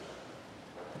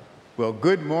Well,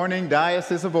 good morning,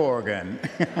 Diocese of Oregon.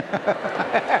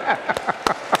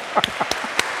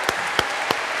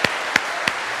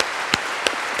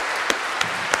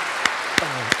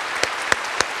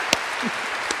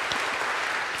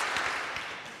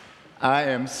 I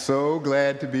am so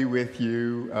glad to be with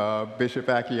you. Bishop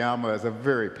Akiyama is a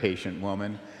very patient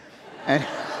woman. And,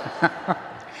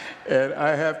 and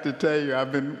I have to tell you,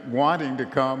 I've been wanting to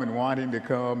come,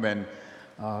 and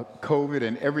COVID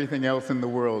and everything else in the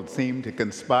world seem to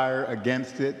conspire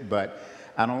against it, but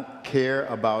I don't care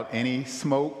about any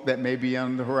smoke that may be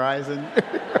on the horizon.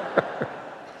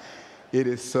 It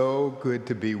is so good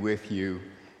to be with you,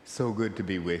 so good to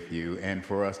be with you, and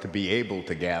for us to be able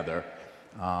to gather.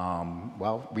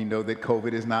 Well, we know that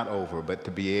COVID is not over, but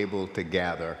to be able to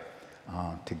gather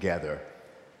together.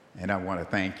 And I want to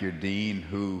thank your dean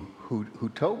who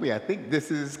told me, I think this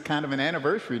is kind of an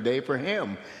anniversary day for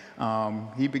him.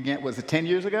 He began, was it 10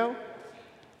 years ago?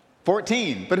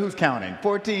 14, but who's counting?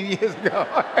 14 years ago.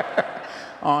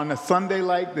 On a Sunday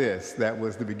like this, that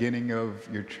was the beginning of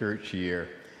your church year.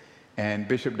 And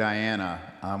Bishop Diana,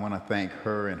 I want to thank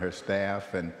her and her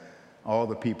staff and all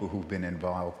the people who've been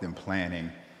involved in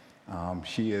planning.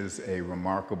 She is a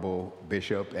remarkable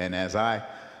bishop, and as I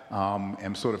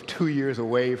am sort of 2 years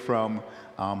away from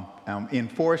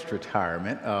enforced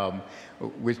retirement,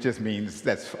 which just means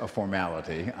that's a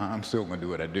formality. I'm still going to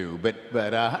do what I do, but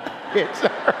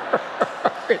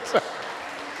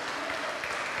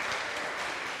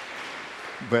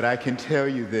but I can tell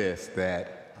you this,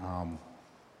 that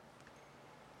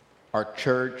our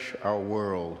church, our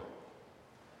world,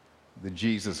 the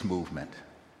Jesus movement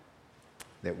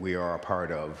that we are a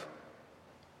part of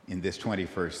in this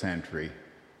 21st century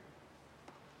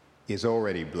is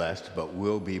already blessed, but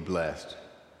will be blessed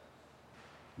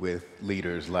with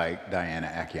leaders like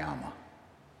Diana Akiyama.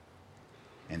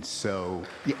 And so,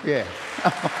 yeah.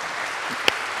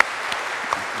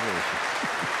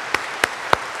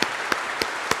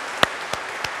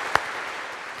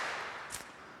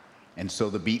 And so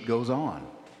the beat goes on,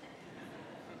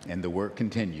 and the work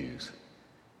continues,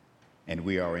 and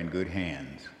we are in good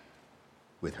hands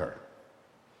with her.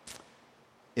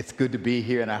 It's good to be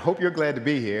here, and I hope you're glad to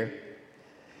be here.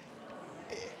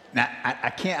 Now,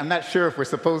 I'm not sure if we're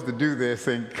supposed to do this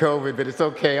in COVID, but it's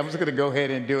okay. I'm just going to go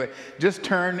ahead and do it. Just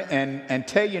turn and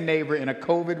tell your neighbor in a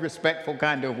COVID respectful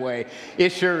kind of way,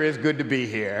 it sure is good to be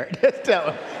here. Just tell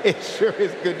them, it sure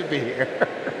is good to be here.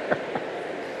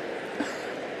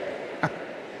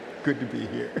 Good to be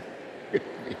here. Good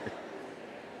to be here.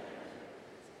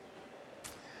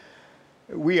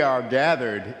 We are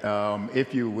gathered,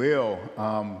 if you will,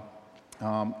 on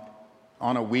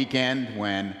a weekend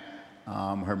when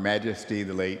Her Majesty,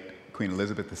 the late Queen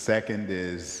Elizabeth II,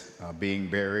 is being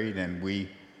buried, and we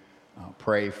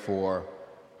pray for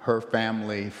her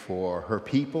family, for her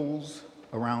peoples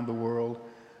around the world,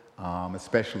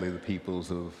 especially the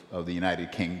peoples of the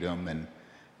United Kingdom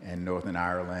and Northern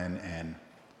Ireland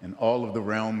and all of the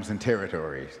realms and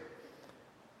territories.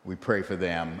 We pray for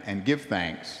them and give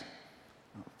thanks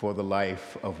for the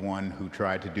life of one who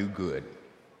tried to do good,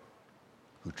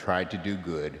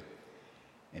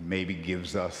 and maybe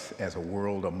gives us as a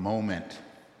world a moment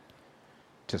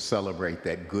to celebrate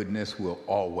that goodness will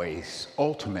always,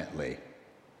 ultimately,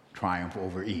 triumph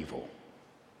over evil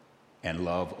and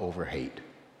love over hate.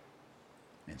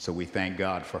 And so we thank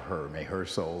God for her. May her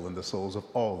soul and the souls of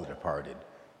all the departed,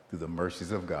 through the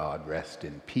mercies of God, rest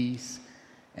in peace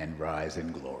and rise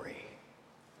in glory.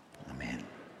 Amen.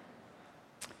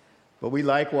 But we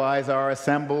likewise are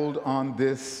assembled on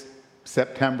this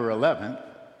September 11th,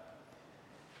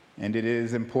 and it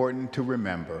is important to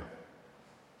remember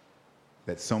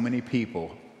that so many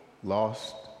people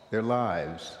lost their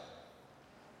lives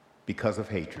because of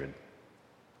hatred,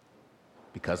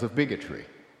 because of bigotry,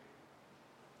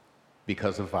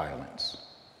 because of violence.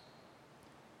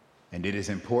 And it is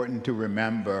important to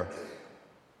remember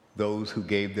those who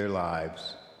gave their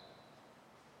lives,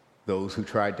 those who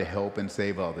tried to help and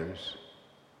save others,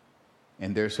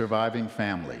 and their surviving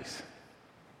families,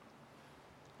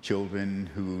 children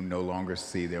who no longer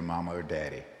see their mama or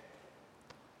daddy.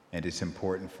 And it's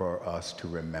important for us to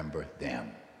remember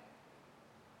them.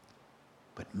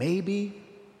 But maybe,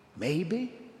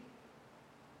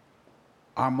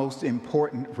 our most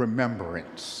important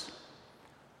remembrance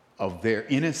of their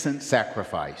innocent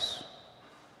sacrifice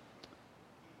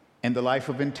and the life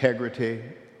of integrity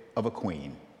of a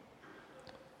queen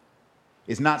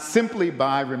is not simply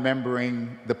by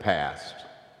remembering the past,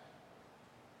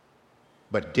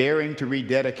 but daring to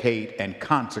rededicate and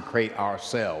consecrate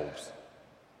ourselves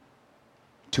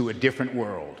to a different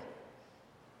world,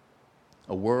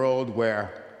 a world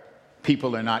where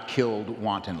people are not killed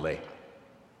wantonly.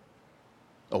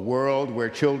 A world where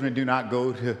children do not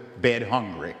go to bed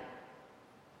hungry.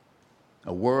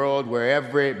 A world where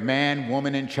every man,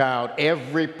 woman, and child,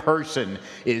 every person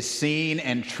is seen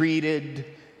and treated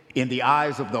in the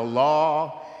eyes of the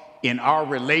law, in our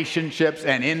relationships,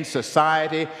 and in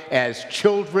society as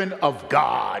children of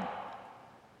God.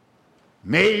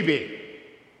 Maybe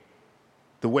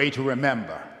the way to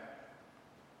remember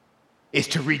is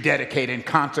to rededicate and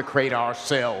consecrate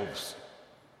ourselves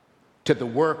to the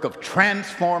work of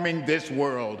transforming this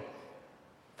world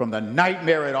from the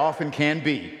nightmare it often can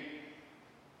be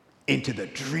into the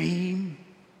dream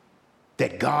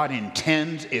that God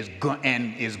intends is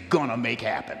gonna make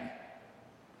happen.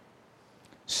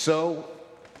 So,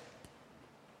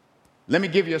 let me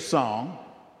give you a song,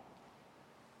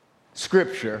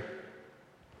 scripture,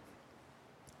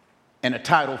 and a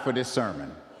title for this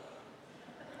sermon.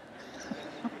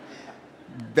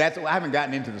 I haven't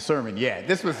gotten into the sermon yet.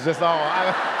 This was just all,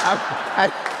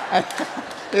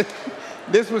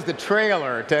 this was the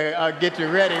trailer to get you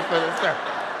ready for the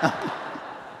sermon.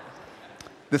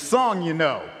 The song you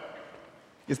know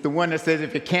is the one that says,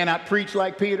 if you cannot preach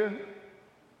like Peter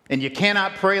and you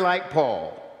cannot pray like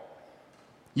Paul,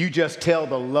 you just tell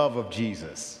the love of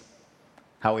Jesus,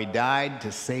 how he died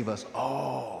to save us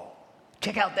all.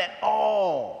 Check out that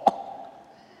all.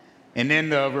 And then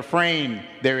the refrain,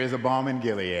 there is a balm in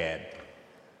Gilead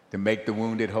to make the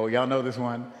wounded whole. Y'all know this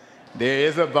one? There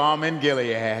is a balm in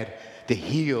Gilead to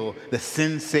heal the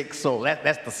sin-sick soul.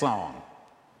 That's the song.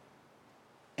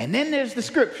 And then there's the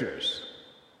scriptures,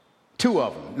 2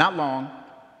 of them, not long.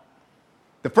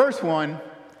 The first one,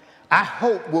 I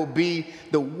hope, will be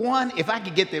the one, if I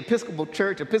could get the Episcopal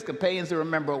Church, Episcopalians to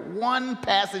remember one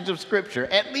passage of scripture,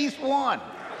 at least one.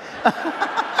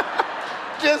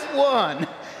 Just one.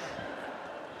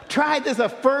 Try this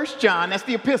of 1 John, that's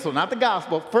the epistle, not the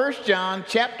gospel. 1 John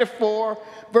chapter 4,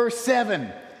 verse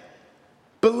 7.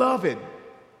 Beloved,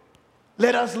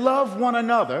 let us love one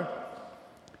another,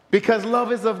 because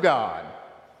love is of God.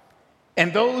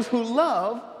 And those who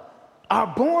love are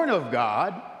born of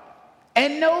God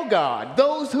and know God.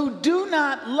 Those who do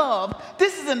not love,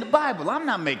 this is in the Bible, I'm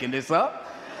not making this up,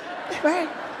 right?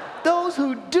 Those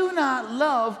who do not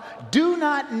love do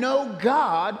not know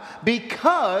God,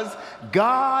 because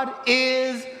God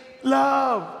is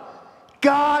love.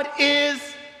 God is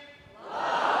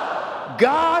love.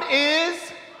 God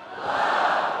is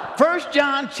love. 1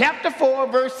 John chapter 4,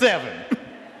 verse 7.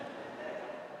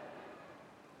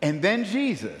 And then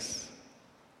Jesus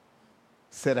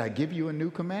said, I give you a new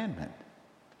commandment,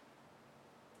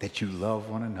 that you love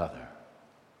one another.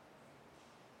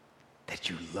 That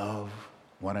you love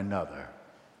one another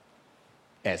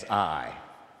as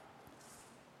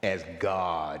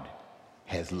God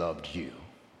has loved you.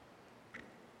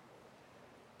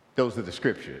 Those are the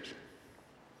scriptures.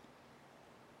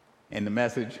 And the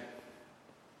message,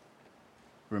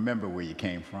 remember where you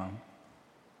came from.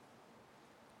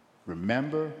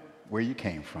 Remember where you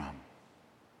came from.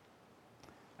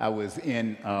 I was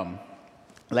in,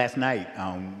 last night,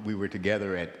 we were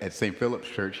together at St. Philip's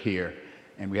Church here,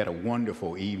 and we had a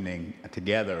wonderful evening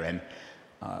together. And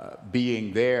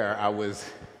being there,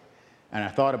 and I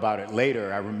thought about it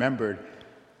later, I remembered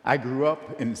I grew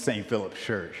up in St. Philip's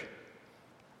Church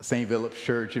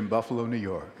in Buffalo, New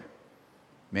York,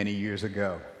 many years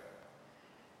ago.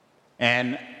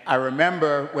 And I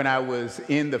remember when I was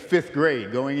in the 5th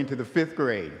grade, going into the 5th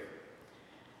grade,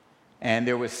 and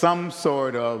there was some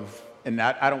sort of, and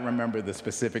I don't remember the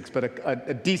specifics, but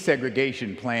a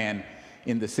desegregation plan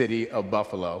in the city of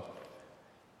Buffalo.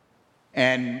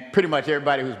 And pretty much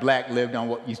everybody who's black lived on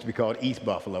what used to be called East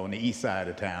Buffalo, on the east side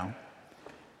of town.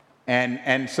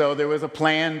 And so there was a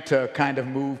plan to kind of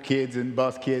move kids and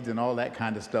bus kids and all that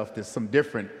kind of stuff to some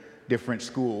different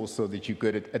schools so that you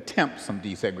could attempt some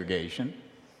desegregation.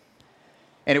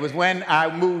 And it was when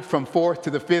I moved from 4th to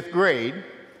the 5th grade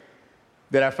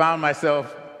that I found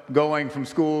myself going from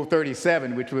school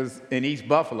 37, which was in East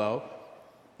Buffalo,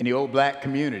 in the old black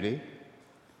community,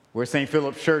 where St.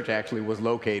 Philip's Church actually was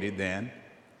located then.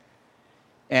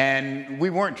 And we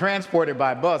weren't transported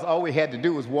by bus. All we had to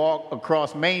do was walk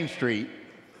across Main Street,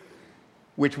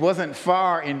 which wasn't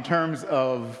far in terms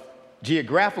of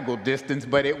geographical distance,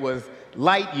 but it was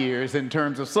light years in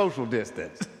terms of social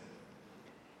distance.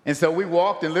 And so we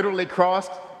walked and literally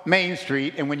crossed Main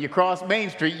Street, and when you crossed Main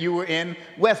Street, you were in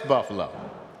West Buffalo.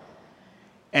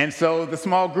 And so the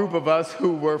small group of us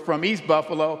who were from East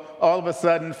Buffalo all of a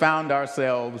sudden found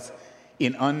ourselves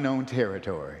in unknown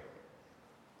territory.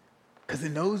 Because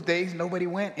in those days, nobody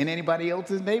went in anybody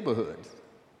else's neighborhoods.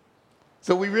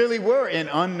 So we really were in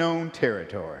unknown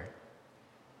territory.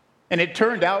 And it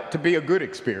turned out to be a good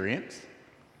experience.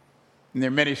 And there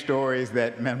are many stories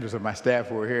that members of my staff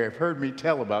who are here have heard me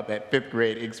tell about that fifth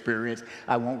grade experience.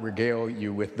 I won't regale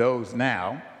you with those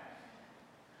now.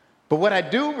 But what I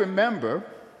do remember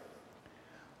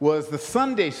was the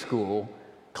Sunday school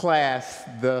class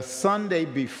the Sunday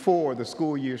before the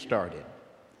school year started.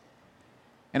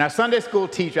 And our Sunday school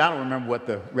teacher, I don't remember what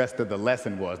the rest of the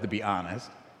lesson was, to be honest.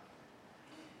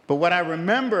 But what I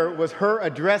remember was her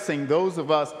addressing those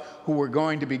of us who were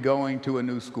going to be going to a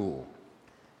new school,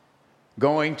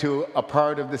 going to a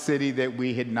part of the city that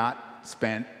we had not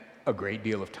spent a great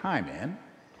deal of time in.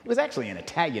 It was actually an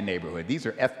Italian neighborhood. These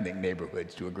are ethnic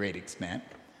neighborhoods to a great extent.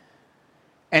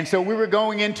 And so we were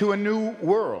going into a new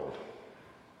world.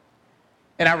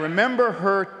 And I remember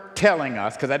her telling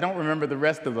us, because I don't remember the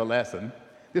rest of the lesson.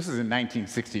 This was in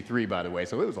 1963, by the way,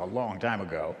 so it was a long time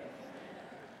ago.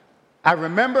 I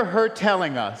remember her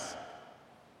telling us,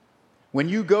 when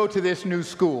you go to this new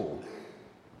school,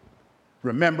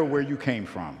 remember where you came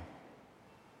from.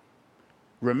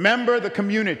 Remember the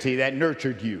community that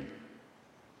nurtured you.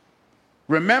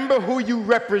 Remember who you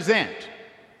represent.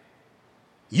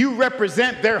 You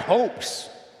represent their hopes.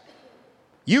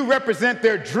 You represent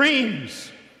their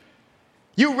dreams.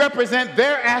 You represent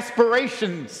their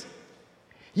aspirations.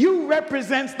 You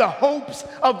represent the hopes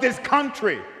of this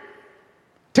country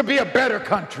to be a better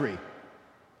country,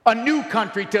 a new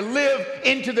country, to live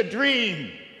into the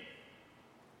dream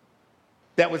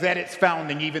that was at its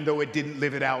founding, even though it didn't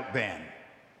live it out then.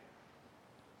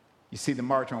 You see, the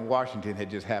March on Washington had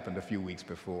just happened a few weeks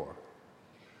before.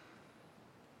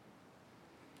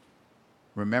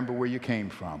 Remember where you came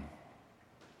from.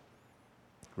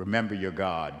 Remember your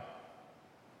God.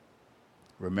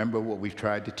 Remember what we've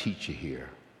tried to teach you here.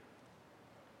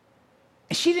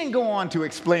 And she didn't go on to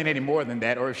explain any more than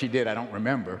that, or if she did, I don't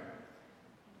remember.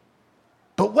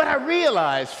 But what I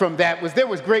realized from that was there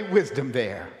was great wisdom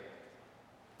there.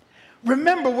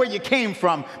 Remember where you came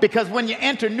from, because when you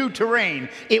enter new terrain,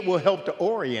 it will help to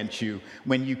orient you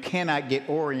when you cannot get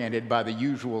oriented by the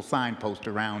usual signpost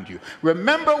around you.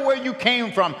 Remember where you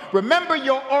came from. Remember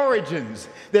your origins.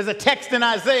 There's a text in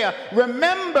Isaiah.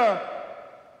 Remember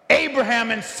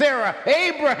Abraham and Sarah.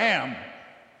 Abraham,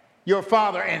 your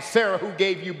father, and Sarah, who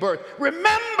gave you birth.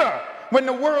 Remember when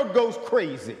the world goes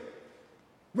crazy.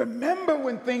 Remember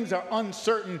when things are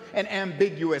uncertain and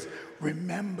ambiguous.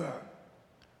 Remember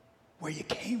where you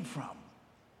came from.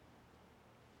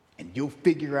 And you'll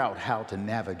figure out how to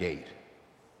navigate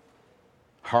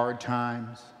hard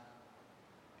times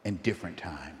and different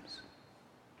times.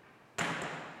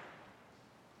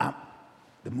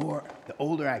 The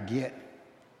older I get,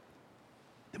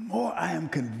 the more I am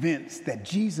convinced that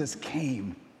Jesus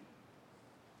came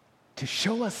to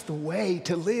show us the way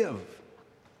to live.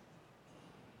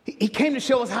 He came to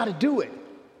show us how to do it.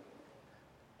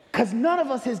 Because none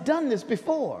of us has done this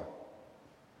before.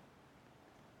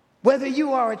 Whether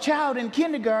you are a child in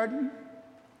kindergarten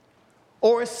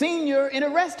or a senior in a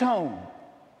rest home,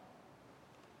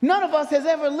 none of us has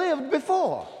ever lived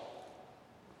before.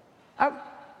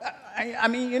 I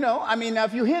mean,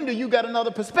 if you're Hindu, you got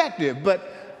another perspective, but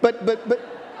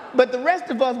the rest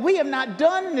of us, we have not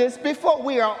done this before.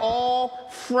 We are all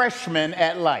freshmen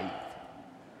at life,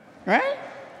 right?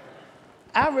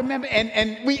 I remember,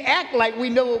 and we act like we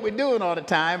know what we're doing all the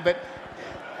time, but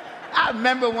I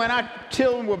remember when our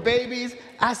children were babies,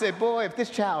 I said, boy, if this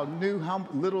child knew how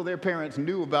little their parents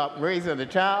knew about raising a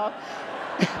child,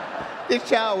 this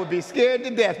child would be scared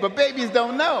to death. But babies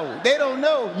don't know. They don't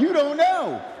know. You don't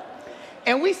know.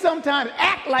 And we sometimes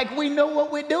act like we know what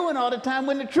we're doing all the time,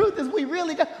 when the truth is we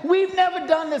really don't. We've never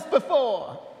done this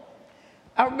before.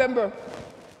 I remember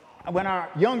when our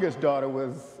youngest daughter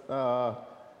was,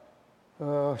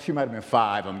 she might have been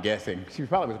 5, I'm guessing. She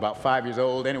probably was about 5 years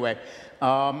old. Anyway,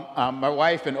 my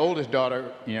wife and oldest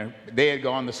daughter, they had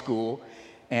gone to school,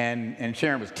 and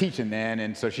Sharon was teaching then,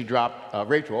 and so she dropped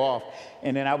Rachel off,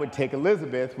 and then I would take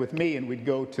Elizabeth with me, and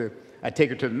I'd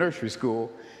take her to the nursery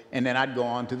school, and then I'd go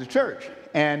on to the church.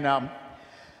 And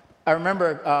I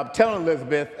remember telling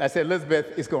Elizabeth, I said, Elizabeth,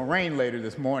 it's going to rain later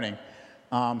this morning,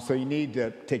 so you need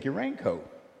to take your raincoat.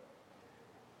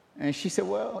 And she said,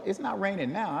 well, it's not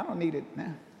raining now. I don't need it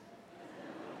now.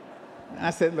 And I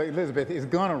said, look, Elizabeth, it's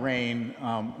going to rain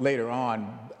later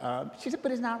on. She said,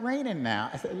 but it's not raining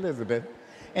now. I said, Elizabeth.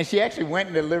 And she actually went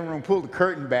in the living room, pulled the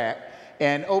curtain back,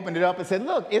 and opened it up and said,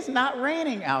 look, it's not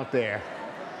raining out there.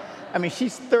 I mean,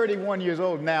 she's 31 years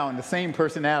old now, and the same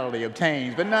personality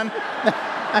obtains, but none.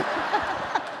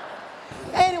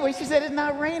 Anyway, boy. She said, it's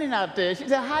not raining out there. She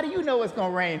said, how do you know it's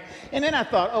going to rain? And then I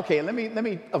thought, okay, let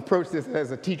me approach this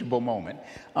as a teachable moment.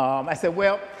 I said,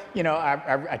 well,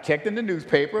 I checked in the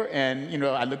newspaper, and,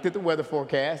 I looked at the weather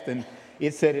forecast, and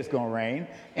it said it's going to rain.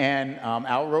 And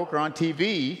Al Roker on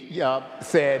TV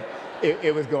said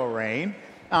it was going to rain.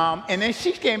 And then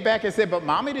she came back and said, but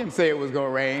Mommy didn't say it was going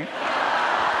to rain.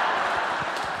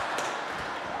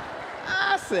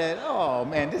 I said, oh,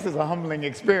 man, this is a humbling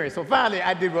experience. So finally,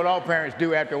 I did what all parents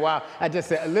do after a while. I just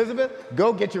said, Elizabeth,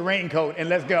 go get your raincoat and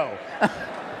let's go.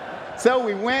 So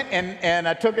we went, and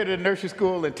I took her to nursery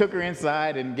school and took her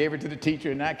inside and gave her to the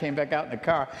teacher, and I came back out in the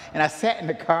car. And I sat in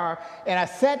the car, and I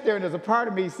sat there, and there's a part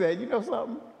of me said, you know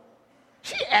something?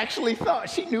 She actually thought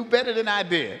she knew better than I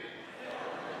did.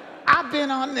 I've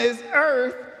been on this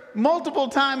earth multiple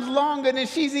times longer than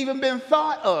she's even been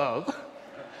thought of.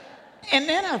 And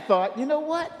then I thought, you know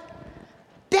what?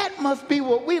 That must be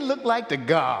what we look like to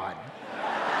God.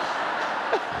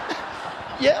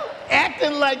 Yeah,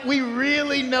 acting like we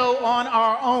really know on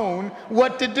our own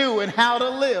what to do and how to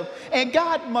live. And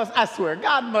God must, I swear,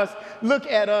 God must look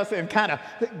at us and kind of,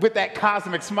 with that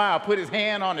cosmic smile, put his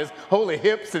hand on his holy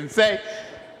hips and say,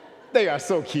 they are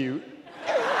so cute.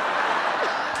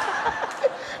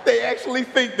 They actually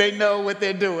think they know what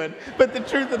they're doing. But the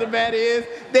truth of the matter is,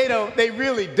 they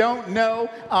really don't know.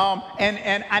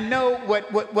 And I know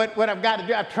what I've got to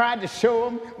do. I've tried to show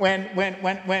them when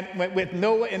with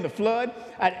Noah in the flood,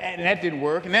 and that didn't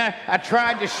work. And then I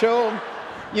tried to show them,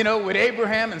 with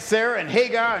Abraham and Sarah and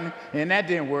Hagar, and that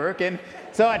didn't work. And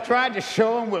so I tried to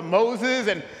show them with Moses,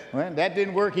 and well, that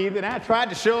didn't work either. And I tried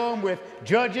to show them with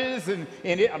Judges, and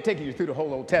I'm taking you through the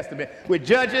whole Old Testament, with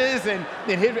Judges, and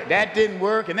that didn't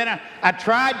work. And then I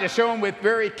tried to show them with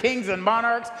very kings and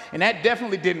monarchs, and that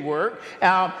definitely didn't work.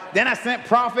 Then I sent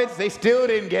prophets. They still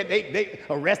didn't they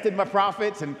arrested my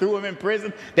prophets and threw them in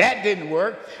prison. That didn't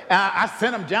work. I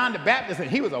sent them John the Baptist, and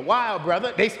he was a wild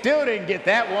brother. They still didn't get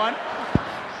that one.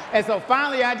 And so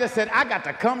finally I just said, I got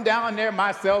to come down there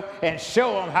myself and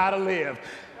show them how to live.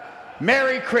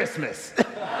 Merry Christmas. Merry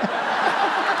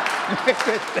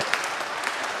Christmas.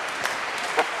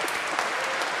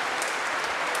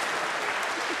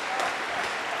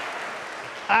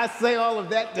 I say all of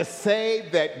that to say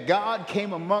that God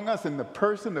came among us in the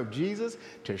person of Jesus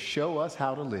to show us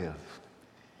how to live.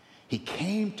 He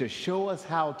came to show us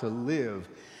how to live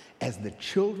as the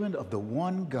children of the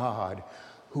one God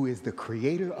who is the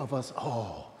creator of us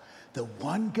all, the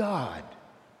one God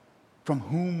from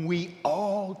whom we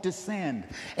all descend.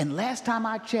 And last time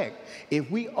I checked,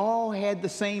 if we all had the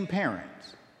same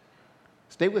parents,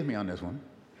 stay with me on this one.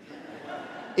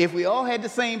 If we all had the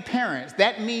same parents,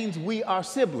 that means we are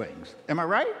siblings. Am I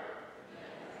right?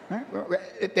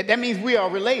 That means we are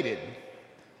related.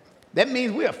 That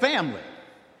means we are family.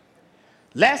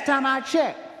 Last time I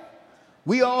checked,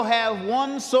 we all have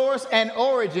one source and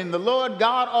origin, the Lord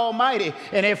God Almighty.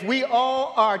 And if we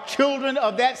all are children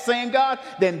of that same God,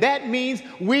 then that means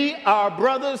we are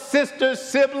brothers, sisters,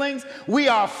 siblings. We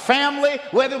are family,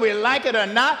 whether we like it or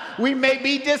not. We may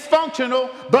be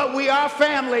dysfunctional, but we are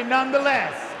family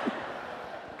nonetheless.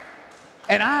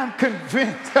 And I'm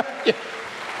convinced.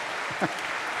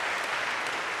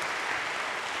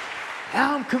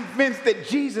 I'm convinced that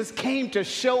Jesus came to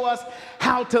show us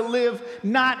how to live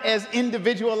not as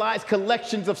individualized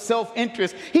collections of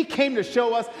self-interest. He came to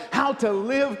show us how to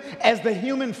live as the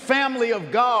human family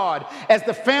of God, as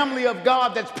the family of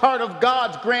God that's part of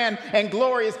God's grand and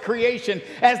glorious creation,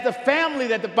 as the family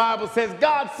that the Bible says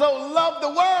God so loved the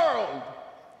world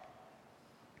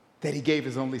that he gave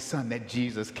his only son, that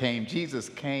Jesus came. Jesus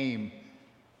came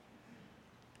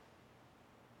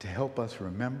to help us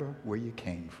remember where you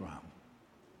came from.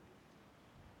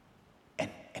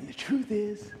 And the truth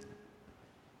is,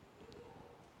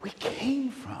 we came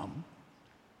from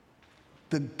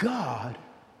the God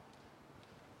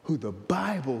who the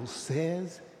Bible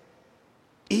says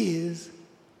is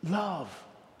love.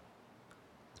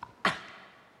 Do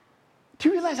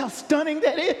you realize how stunning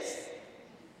that is?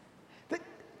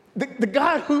 The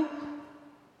God who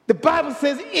the Bible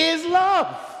says is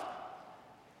love,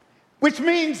 which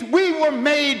means we were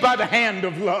made by the hand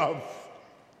of love.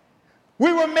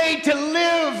 We were made to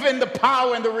live in the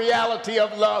power and the reality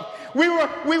of love. We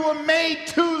were made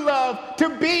to love,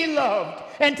 to be loved,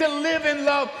 and to live in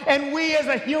love. And we as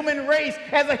a human race,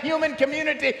 as a human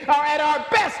community, are at our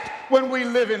best when we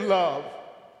live in love.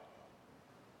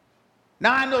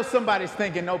 Now, I know somebody's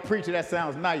thinking, no, preacher, that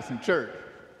sounds nice in church.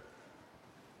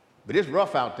 But it's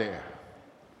rough out there.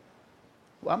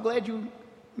 Well, I'm glad you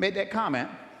made that comment.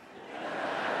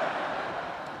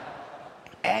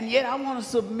 And yet I want to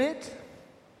submit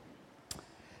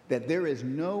that there is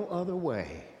no other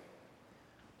way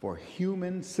for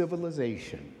human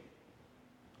civilization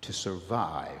to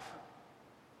survive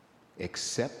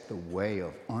except the way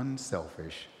of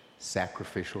unselfish,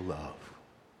 sacrificial love.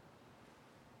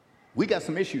 We got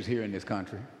some issues here in this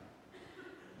country.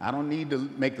 I don't need to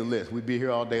make the list. We'd be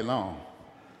here all day long.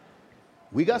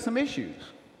 We got some issues.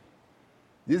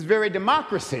 This very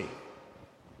democracy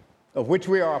of which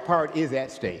we are a part is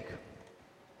at stake.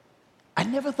 I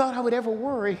never thought I would ever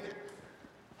worry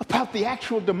about the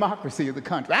actual democracy of the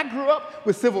country. I grew up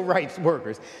with civil rights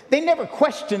workers. They never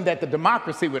questioned that the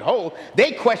democracy would hold.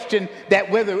 They questioned that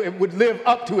whether it would live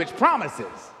up to its promises.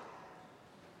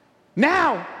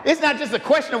 Now, it's not just a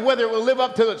question of whether it will live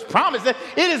up to its promises.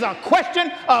 It is a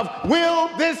question of,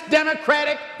 will this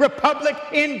democratic republic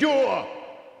endure?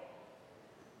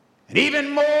 And even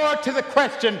more to the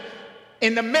question,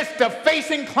 in the midst of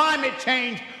facing climate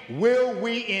change, will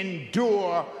we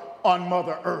endure on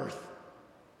Mother Earth?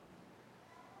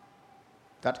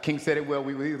 Dr. King said it well,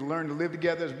 we will either learn to live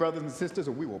together as brothers and sisters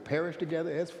or we will perish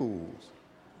together as fools.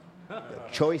 The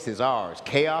choice is ours,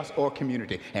 chaos or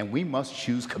community, and we must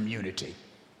choose community.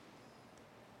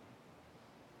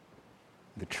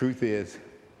 The truth is,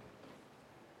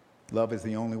 love is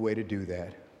the only way to do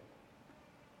that.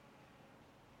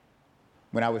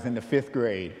 When I was in the 5th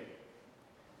grade,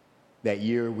 that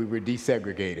year we were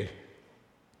desegregated,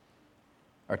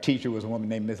 our teacher was a woman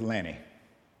named Miss Lenny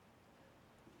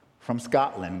from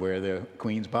Scotland, where the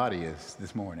Queen's body is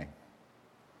this morning.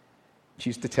 She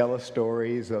used to tell us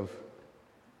stories of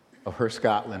her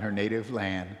Scotland, her native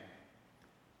land.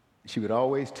 She would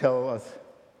always tell us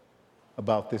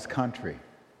about this country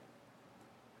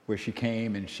where she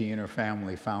came and she and her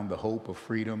family found the hope of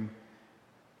freedom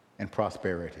and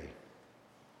prosperity.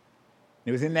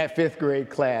 It was in that 5th grade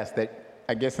class that,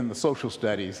 I guess in the social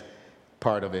studies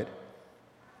part of it,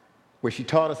 where she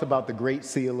taught us about the Great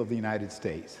Seal of the United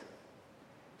States.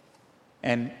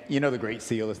 And you know the Great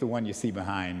Seal is the one you see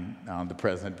behind the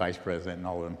president, vice president, and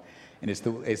all of them. And it's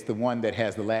the one that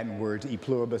has the Latin words e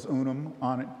pluribus unum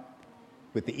on it,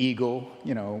 with the eagle,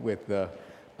 you know, with the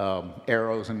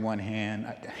arrows in one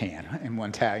hand in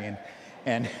one talon,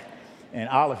 and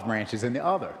olive branches in the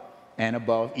other. And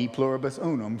above, e pluribus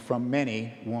unum, from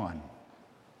many, one.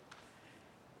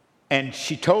 And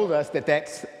she told us that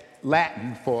that's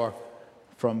Latin for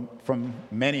from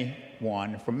many,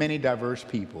 one, from many diverse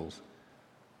peoples,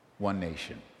 one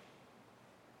nation.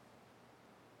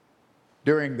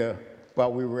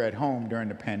 While we were at home during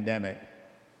the pandemic,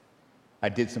 I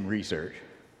did some research.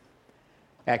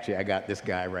 Actually, I got this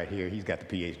guy right here. He's got the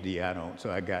PhD, I don't. So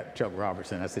I got Chuck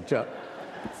Robertson. I said, Chuck,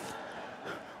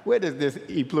 where does this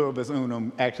e pluribus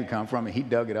unum actually come from? And he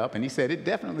dug it up, and he said it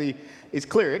definitely is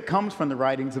clear. It comes from the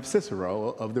writings of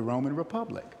Cicero of the Roman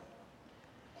Republic.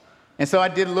 And so I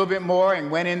did a little bit more and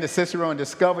went into Cicero and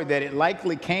discovered that it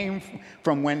likely came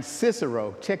from when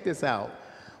Cicero, check this out,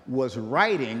 was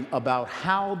writing about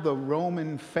how the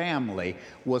Roman family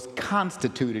was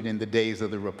constituted in the days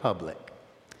of the Republic.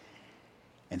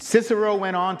 And Cicero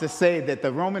went on to say that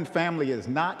the Roman family is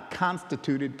not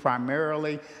constituted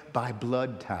primarily by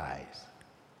blood ties.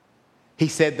 He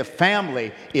said the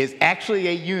family is actually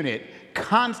a unit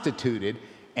constituted,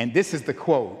 and this is the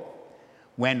quote,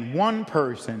 when one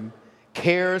person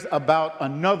cares about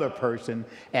another person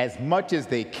as much as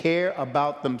they care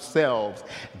about themselves,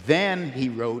 then, he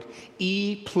wrote,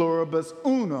 e pluribus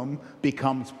unum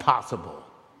becomes possible.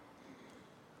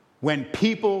 When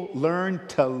people learn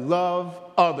to love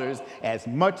others as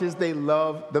much as they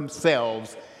love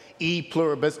themselves, e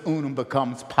pluribus unum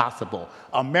becomes possible.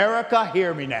 America,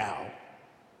 hear me now.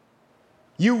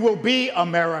 You will be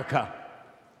America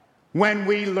when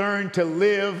we learn to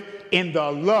live in the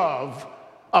love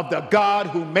of the God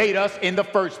who made us in the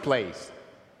first place.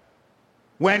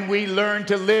 When we learn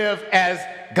to live as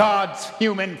God's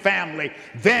human family,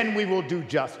 then we will do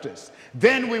justice.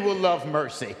 Then we will love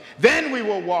mercy. Then we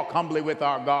will walk humbly with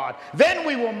our God. Then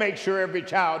we will make sure every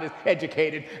child is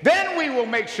educated. Then we will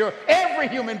make sure every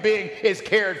human being is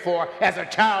cared for as a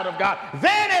child of God.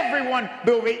 Then everyone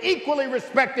will be equally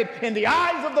respected in the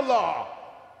eyes of the law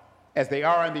as they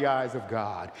are in the eyes of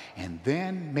God. And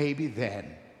then, maybe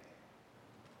then,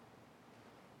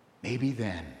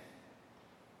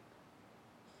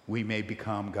 we may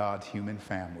become God's human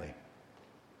family,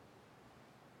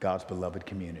 God's beloved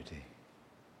community.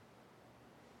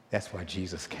 That's why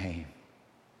Jesus came,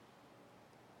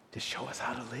 to show us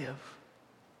how to live.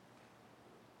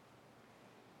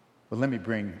 But let me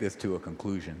bring this to a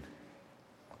conclusion.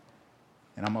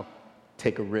 And I'm going to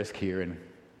take a risk here and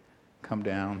come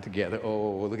down together.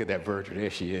 Oh, look at that virgin. There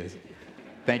she is.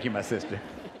 Thank you, my sister.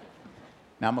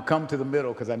 Now I'm going to come to the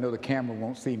middle because I know the camera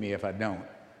won't see me if I don't.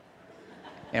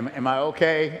 Am I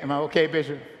okay? Am I okay,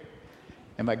 Bishop?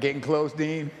 Am I getting close,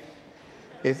 Dean?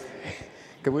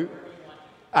 Could we?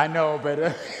 I know,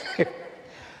 but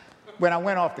when I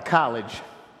went off to college,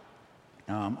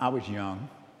 I was young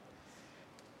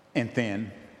and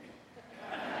thin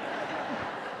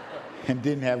and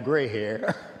didn't have gray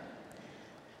hair.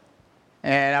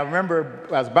 And I remember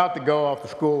I was about to go off to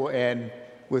school and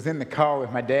was in the car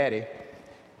with my daddy,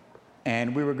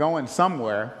 and we were going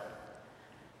somewhere,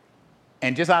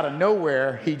 and just out of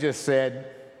nowhere, he just said,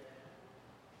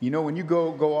 you know, when you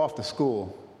go off to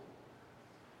school,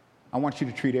 I want you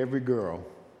to treat every girl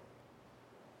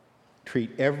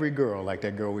like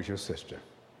that girl was your sister.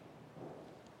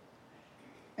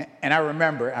 And I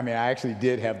remember, I actually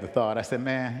did have the thought. I said,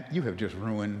 man, you have just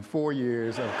ruined 4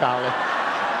 years of college.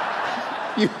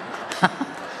 You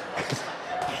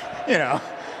know,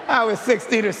 I was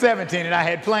 16 or 17 and I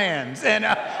had plans. And,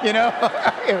 you know,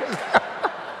 it was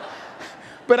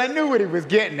but I knew what he was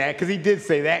getting at because he did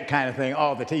say that kind of thing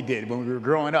all that he did when we were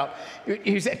growing up.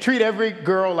 He said, treat every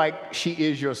girl like she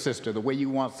is your sister, the way you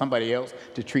want somebody else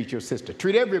to treat your sister.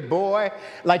 Treat every boy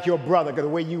like your brother, the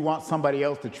way you want somebody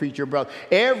else to treat your brother.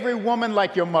 Every woman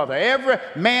like your mother. Every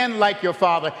man like your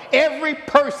father. Every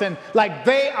person like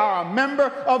they are a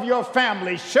member of your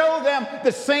family. Show them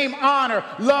the same honor,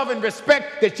 love, and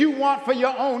respect that you want for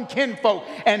your own kinfolk.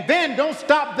 And then don't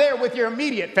stop there with your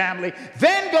immediate family.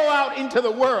 Then go out into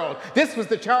the world. This was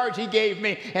the charge he gave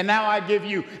me, and now I give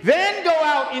you. Then go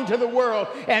out into the world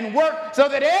and work so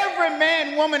that every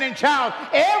man, woman, and child,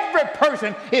 every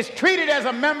person is treated as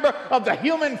a member of the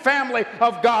human family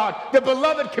of God, the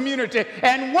beloved community,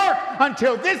 and work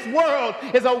until this world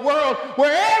is a world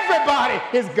where everybody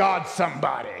is God's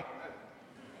somebody.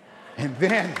 And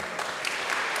then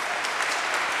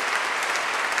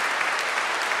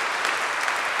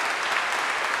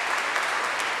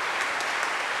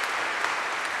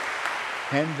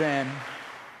And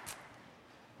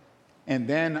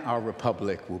then our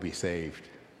republic will be saved.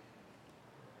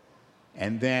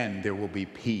 And then there will be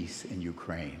peace in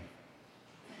Ukraine.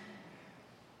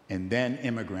 And then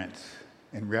immigrants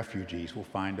and refugees will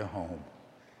find a home.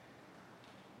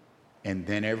 And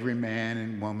then every man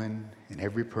and woman and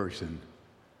every person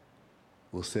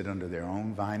will sit under their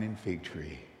own vine and fig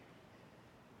tree,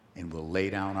 and we'll lay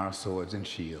down our swords and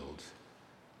shields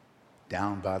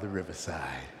down by the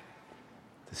riverside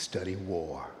to study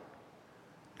war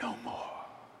no more.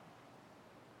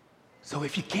 So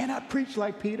if you cannot preach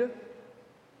like Peter,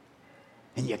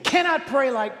 and you cannot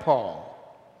pray like Paul,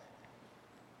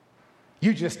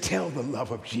 you just tell the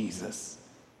love of Jesus,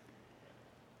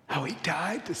 how he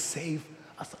died to save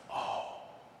us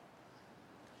all.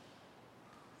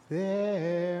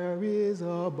 There is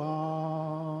a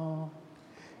balm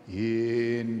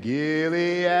in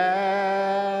Gilead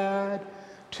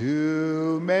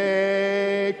to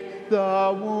make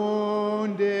the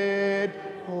wounded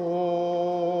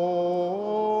whole.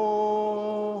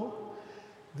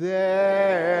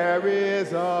 There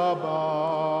is a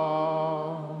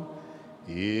balm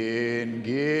in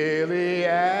Gilead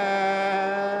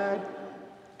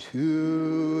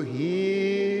to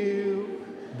heal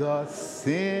the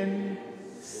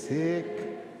sin-sick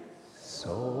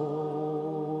soul.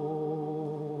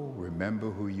 Remember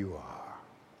who you are.